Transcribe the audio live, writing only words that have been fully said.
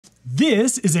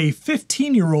This is a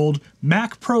 15-year-old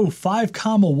Mac Pro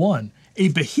 5.1, a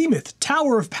behemoth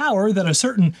tower of power that a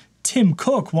certain Tim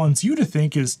Cook wants you to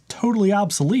think is totally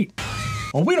obsolete.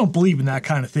 Well, we don't believe in that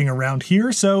kind of thing around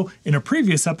here, so in a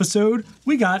previous episode,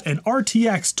 we got an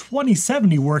RTX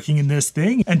 2070 working in this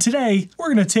thing, and today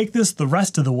we're going to take this the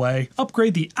rest of the way,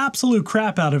 upgrade the absolute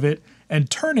crap out of it, and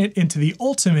turn it into the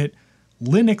ultimate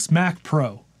Linux Mac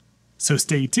Pro. So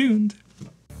stay tuned.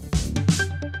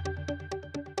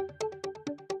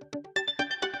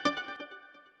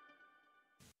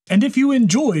 And if you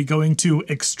enjoy going to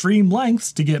extreme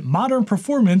lengths to get modern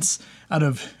performance out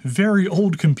of very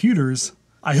old computers,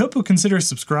 I hope you'll consider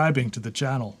subscribing to the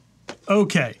channel.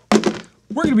 Okay,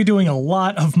 we're going to be doing a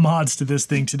lot of mods to this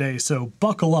thing today, so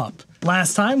buckle up.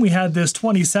 Last time we had this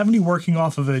 2070 working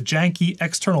off of a janky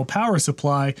external power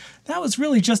supply. That was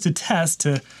really just a test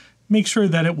to make sure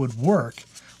that it would work.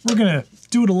 We're going to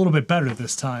do it a little bit better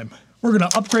this time. We're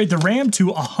going to upgrade the RAM to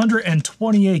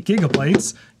 128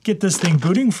 gigabytes, get this thing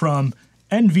booting from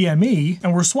NVMe,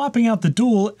 and we're swapping out the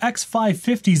dual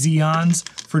X550 Xeons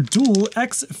for dual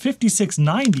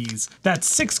X5690s. That's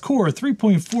 6-core,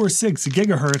 3.46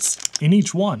 gigahertz in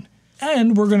each one.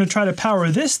 And we're going to try to power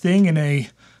this thing in a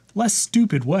less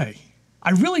stupid way.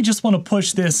 I really just want to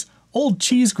push this old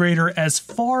cheese grater as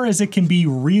far as it can be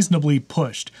reasonably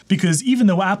pushed, because even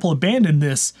though Apple abandoned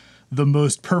this, the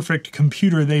most perfect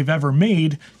computer they've ever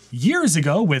made, years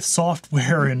ago with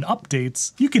software and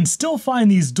updates, you can still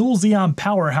find these dual Xeon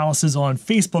powerhouses on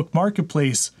Facebook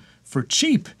Marketplace for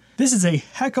cheap. This is a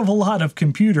heck of a lot of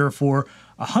computer for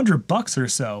 $100 or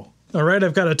so. All right,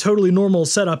 I've got a totally normal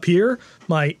setup here,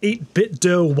 my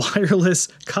 8BitDo wireless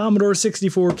Commodore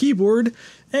 64 keyboard,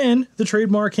 and the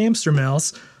trademark hamster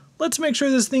mouse. Let's make sure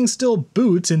this thing still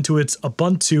boots into its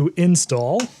Ubuntu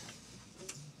install.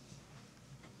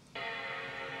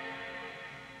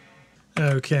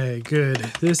 Okay, good.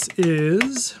 This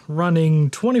is running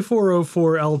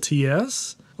 2404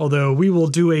 LTS, although we will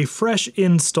do a fresh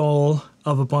install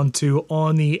of Ubuntu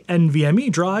on the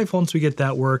NVMe drive once we get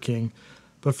that working.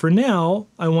 But for now,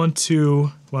 I want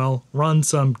to, well, run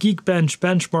some Geekbench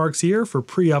benchmarks here for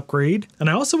pre-upgrade. And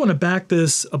I also want to back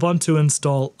this Ubuntu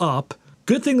install up.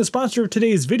 Good thing the sponsor of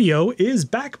today's video is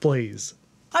Backblaze.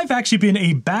 I've actually been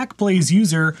a Backblaze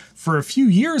user for a few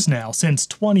years now, since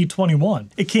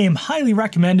 2021. It came highly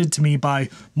recommended to me by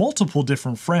multiple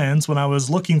different friends when I was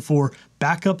looking for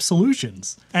backup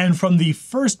solutions. And from the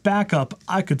first backup,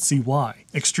 I could see why.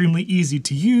 Extremely easy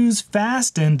to use,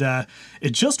 fast, and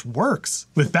it just works.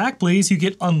 With Backblaze, you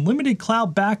get unlimited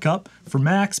cloud backup for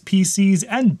Macs, PCs,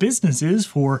 and businesses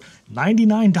for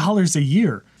 $99 a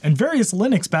year. And various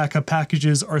Linux backup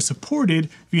packages are supported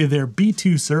via their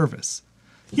B2 service.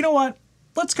 You know what?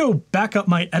 Let's go back up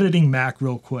my editing Mac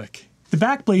real quick. The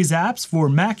Backblaze apps for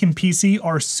Mac and PC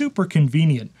are super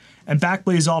convenient, and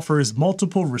Backblaze offers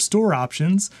multiple restore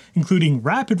options, including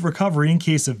rapid recovery in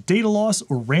case of data loss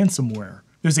or ransomware.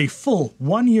 There's a full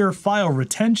 1-year file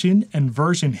retention and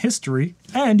version history,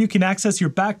 and you can access your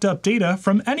backed up data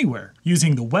from anywhere,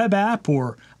 using the web app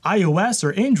or iOS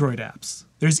or Android apps.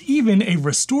 There's even a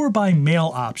restore by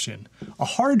mail option, a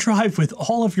hard drive with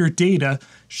all of your data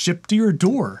shipped to your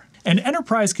door. And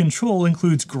enterprise control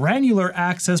includes granular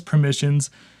access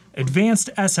permissions, advanced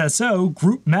SSO,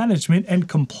 group management, and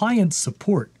compliance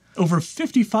support. Over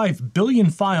 55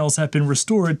 billion files have been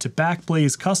restored to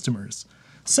Backblaze customers.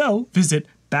 So visit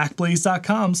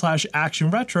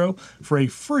backblaze.com/actionretro for a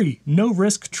free,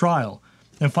 no-risk trial.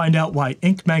 And find out why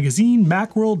Inc. Magazine,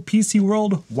 Macworld, PC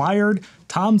World, Wired,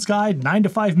 Tom's Guide, 9 to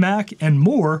 5 Mac, and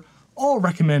more all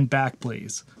recommend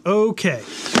Backblaze. Okay,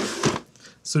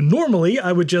 so normally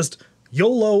I would just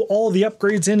YOLO all the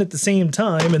upgrades in at the same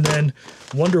time and then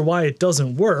wonder why it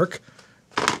doesn't work.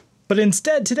 But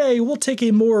instead today we'll take a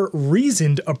more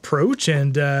reasoned approach,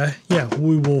 and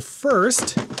we will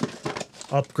first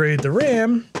upgrade the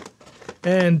RAM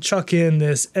and chuck in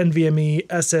this NVMe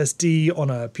SSD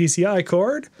on a PCI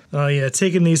card. Oh yeah,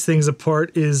 taking these things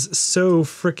apart is so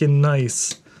freaking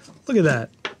nice. Look at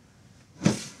that.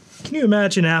 Can you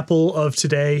imagine Apple of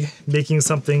today making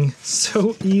something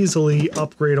so easily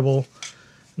upgradable?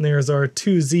 And there's our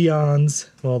 2 Xeons,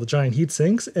 well, the giant heat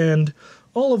sinks, and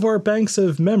all of our banks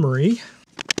of memory.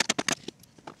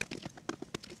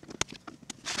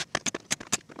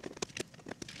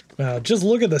 Wow, just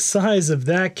look at the size of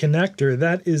that connector.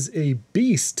 That is a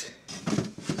beast.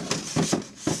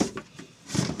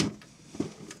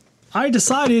 I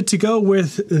decided to go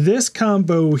with this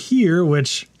combo here,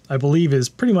 which I believe is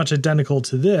pretty much identical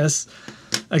to this,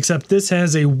 except this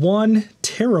has a 1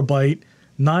 terabyte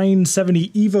 970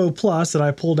 Evo Plus that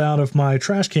I pulled out of my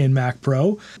trash can Mac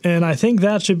Pro, and I think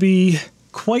that should be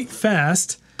quite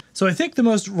fast. So I think the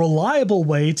most reliable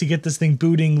way to get this thing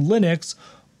booting Linux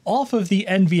off of the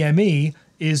NVMe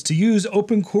is to use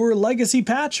OpenCore Legacy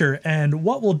Patcher. And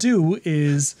what we'll do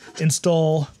is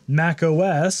install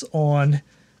macOS on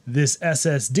this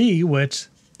SSD, which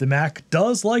the Mac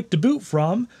does like to boot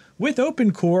from, with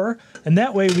OpenCore, and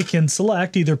that way we can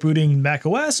select either booting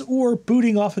macOS or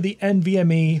booting off of the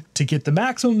NVMe to get the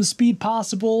maximum speed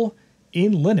possible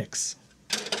in Linux.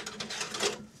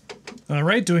 All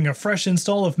right, doing a fresh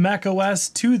install of macOS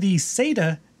to the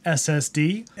SATA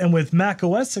SSD, and with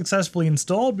macOS successfully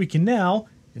installed, we can now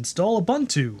install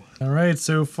Ubuntu. All right,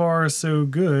 so far so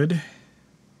good.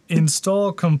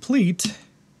 Install complete.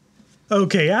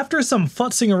 Okay, after some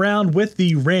futzing around with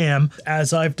the RAM,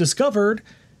 as I've discovered,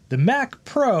 the Mac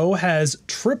Pro has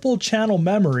triple channel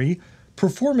memory.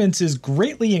 Performance is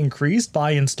greatly increased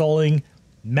by installing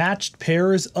matched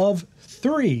pairs of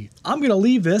 3. I'm going to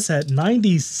leave this at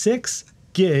 96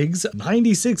 gigs.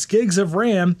 96 gigs of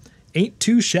RAM ain't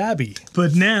too shabby.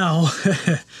 But now,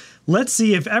 let's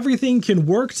see if everything can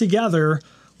work together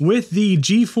with the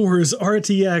GeForce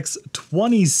RTX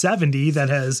 2070 that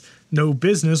has no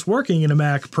business working in a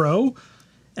Mac Pro.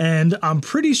 And I'm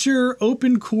pretty sure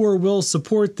OpenCore will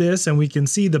support this, and we can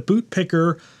see the boot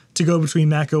picker to go between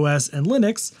macOS and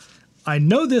Linux. I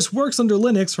know this works under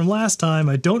Linux from last time.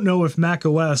 I don't know if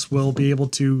macOS will be able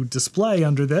to display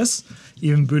under this,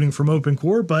 even booting from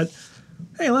OpenCore, but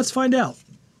hey, let's find out.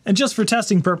 And just for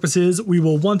testing purposes, we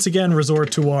will once again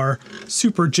resort to our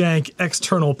super jank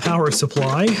external power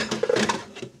supply.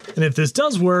 And if this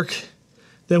does work,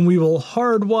 then we will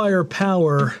hardwire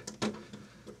power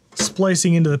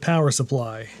splicing into the power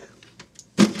supply.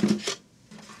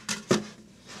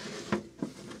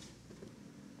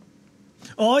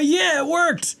 Oh yeah, it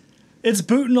worked! It's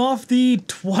booting off the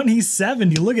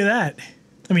 2070, look at that.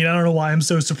 I mean, I don't know why I'm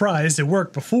so surprised. It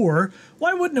worked before.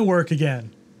 Why wouldn't it work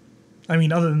again? I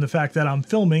mean, other than the fact that I'm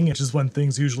filming, which is when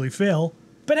things usually fail.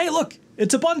 But hey, look,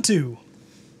 it's Ubuntu.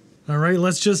 All right,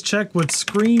 let's just check what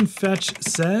Screen Fetch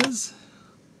says.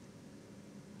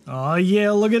 Oh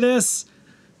yeah, look at this.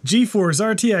 GeForce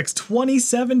RTX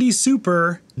 2070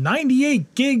 Super,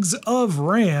 98 gigs of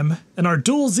RAM, and our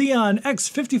dual Xeon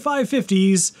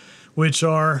X5550s, which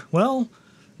are, well,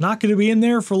 not going to be in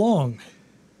there for long.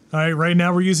 All right, right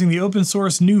now we're using the open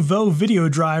source Nouveau video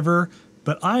driver,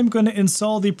 but I'm going to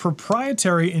install the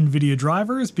proprietary NVIDIA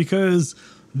drivers because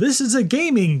this is a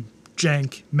gaming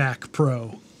jank Mac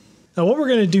Pro. Now what we're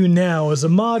going to do now is a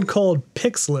mod called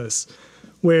Pixless,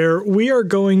 where we are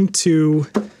going to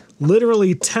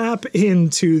literally tap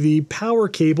into the power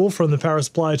cable from the power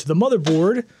supply to the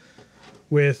motherboard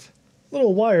with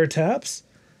little wire taps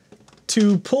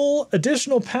to pull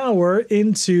additional power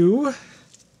into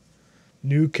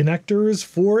new connectors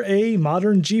for a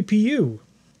modern GPU.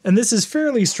 And this is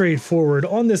fairly straightforward.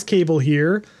 On this cable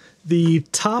here, the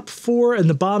top 4 and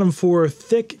the bottom 4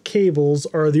 thick cables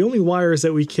are the only wires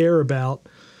that we care about.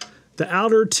 The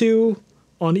outer 2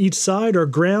 on each side are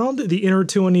ground. The inner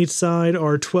 2 on each side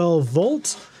are 12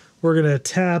 volts. We're going to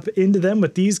tap into them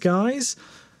with these guys.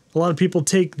 A lot of people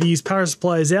take these power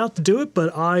supplies out to do it,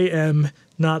 but I am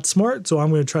not smart, so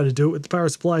I'm going to try to do it with the power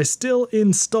supply still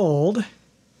installed.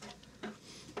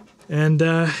 And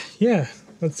yeah,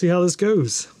 let's see how this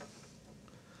goes.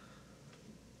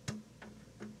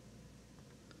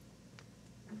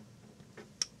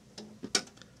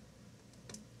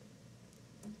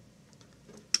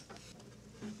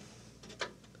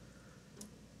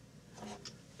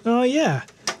 Oh yeah,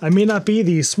 I may not be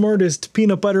the smartest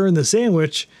peanut butter in the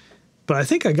sandwich, but I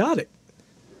think I got it.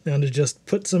 Now to just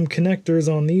put some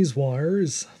connectors on these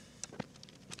wires.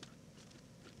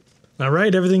 All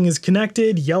right, everything is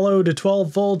connected, yellow to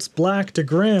 12 volts, black to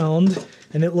ground,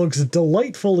 and it looks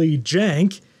delightfully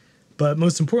jank, but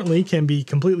most importantly can be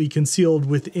completely concealed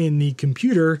within the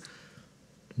computer.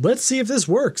 Let's see if this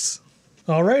works.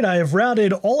 All right, I have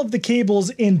routed all of the cables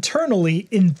internally.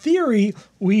 In theory,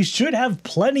 we should have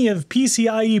plenty of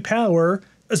PCIe power,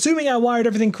 assuming I wired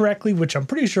everything correctly, which I'm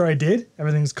pretty sure I did.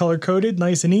 Everything's color-coded,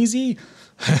 nice and easy.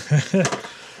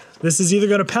 This is either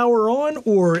going to power on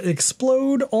or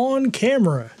explode on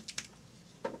camera.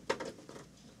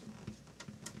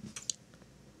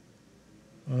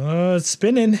 It's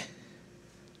spinning.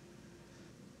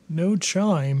 No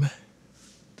chime.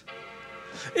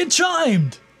 It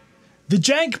chimed! The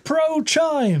Jank Pro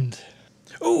chimed.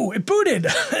 Ooh, it booted.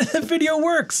 The video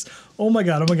works. Oh my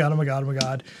god, oh my god, oh my god, oh my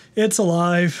god. It's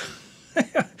alive.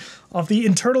 Off the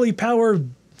internally powered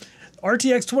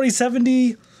RTX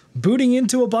 2070, booting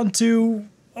into Ubuntu.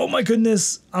 Oh my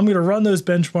goodness. I'm going to run those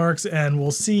benchmarks and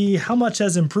we'll see how much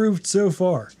has improved so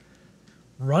far.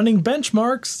 Running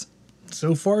benchmarks.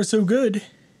 So far, so good.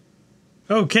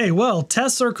 Okay, well,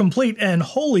 tests are complete, and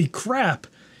holy crap!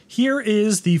 Here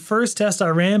is the first test I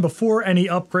ran before any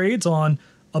upgrades on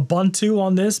Ubuntu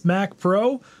on this Mac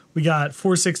Pro. We got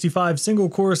 465 single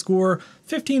core score,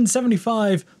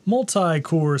 1575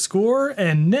 multi-core score,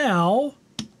 and now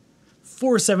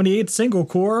 478 single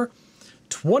core,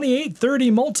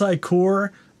 2830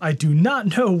 multi-core. I do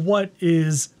not know what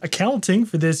is accounting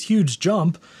for this huge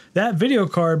jump. That video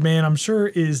card, man, I'm sure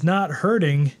is not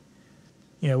hurting.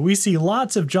 You know, we see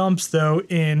lots of jumps though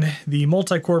in the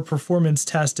multi-core performance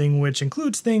testing, which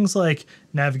includes things like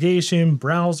navigation,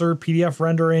 browser, PDF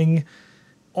rendering.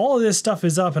 All of this stuff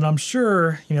is up, and I'm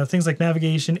sure, you know, things like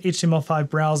navigation, HTML5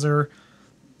 browser,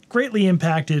 greatly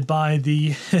impacted by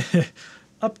the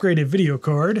upgraded video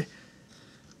card.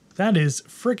 That is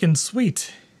freaking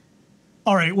sweet.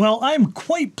 All right, well, I'm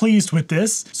quite pleased with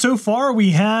this. So far,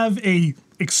 we have a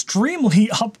extremely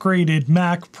upgraded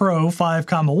Mac Pro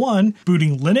 5.1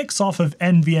 booting Linux off of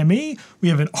NVMe. We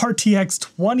have an RTX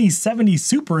 2070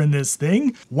 Super in this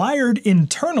thing, wired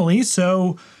internally,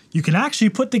 so you can actually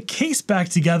put the case back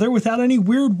together without any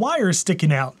weird wires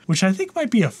sticking out, which I think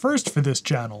might be a first for this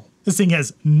channel. This thing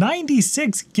has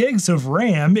 96 gigs of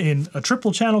RAM in a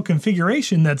triple channel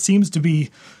configuration that seems to be,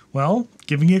 well,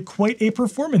 giving it quite a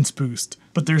performance boost.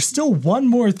 But there's still one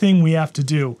more thing we have to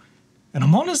do, and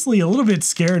I'm honestly a little bit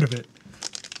scared of it.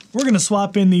 We're gonna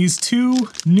swap in these two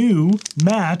new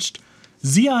matched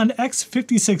Xeon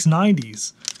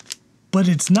X5690s, but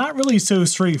it's not really so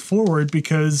straightforward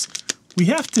because we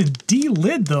have to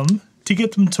delid them to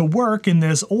get them to work in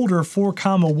this older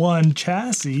 4.1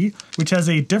 chassis, which has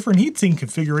a different heatsink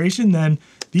configuration than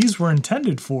these were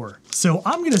intended for. So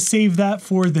I'm gonna save that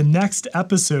for the next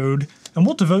episode, and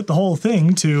we'll devote the whole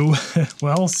thing to,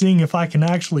 well, seeing if I can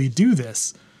actually do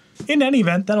this. In any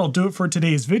event, that'll do it for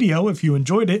today's video. If you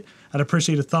enjoyed it, I'd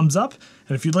appreciate a thumbs up.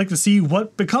 And if you'd like to see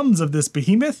what becomes of this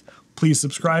behemoth, please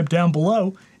subscribe down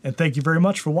below. And thank you very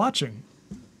much for watching.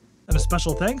 And a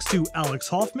special thanks to Alex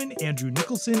Hoffman, Andrew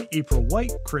Nicholson, April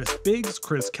White, Chris Biggs,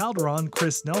 Chris Calderon,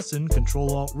 Chris Nelson,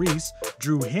 Control-Alt-Reese,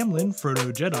 Drew Hamlin,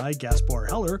 Frodo Jedi, Gaspar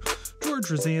Heller, George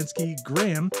Rosansky,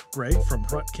 Graham, Greg from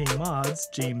Hrut King Mods,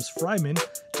 James Fryman,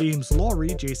 James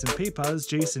Laurie, Jason Papaz,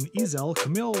 Jason Ezel,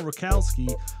 Camille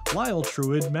Rakowski, Lyle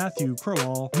Truid, Matthew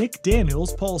Crowell, Nick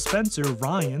Daniels, Paul Spencer,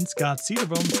 Ryan, Scott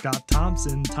Cedarbaum, Scott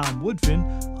Thompson, Tom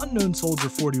Woodfin, Unknown Soldier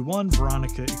 41,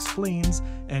 Veronica Explains,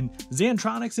 and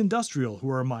Xantronix Industrial, who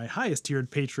are my highest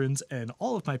tiered patrons and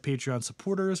all of my Patreon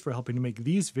supporters for helping to make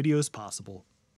these videos possible.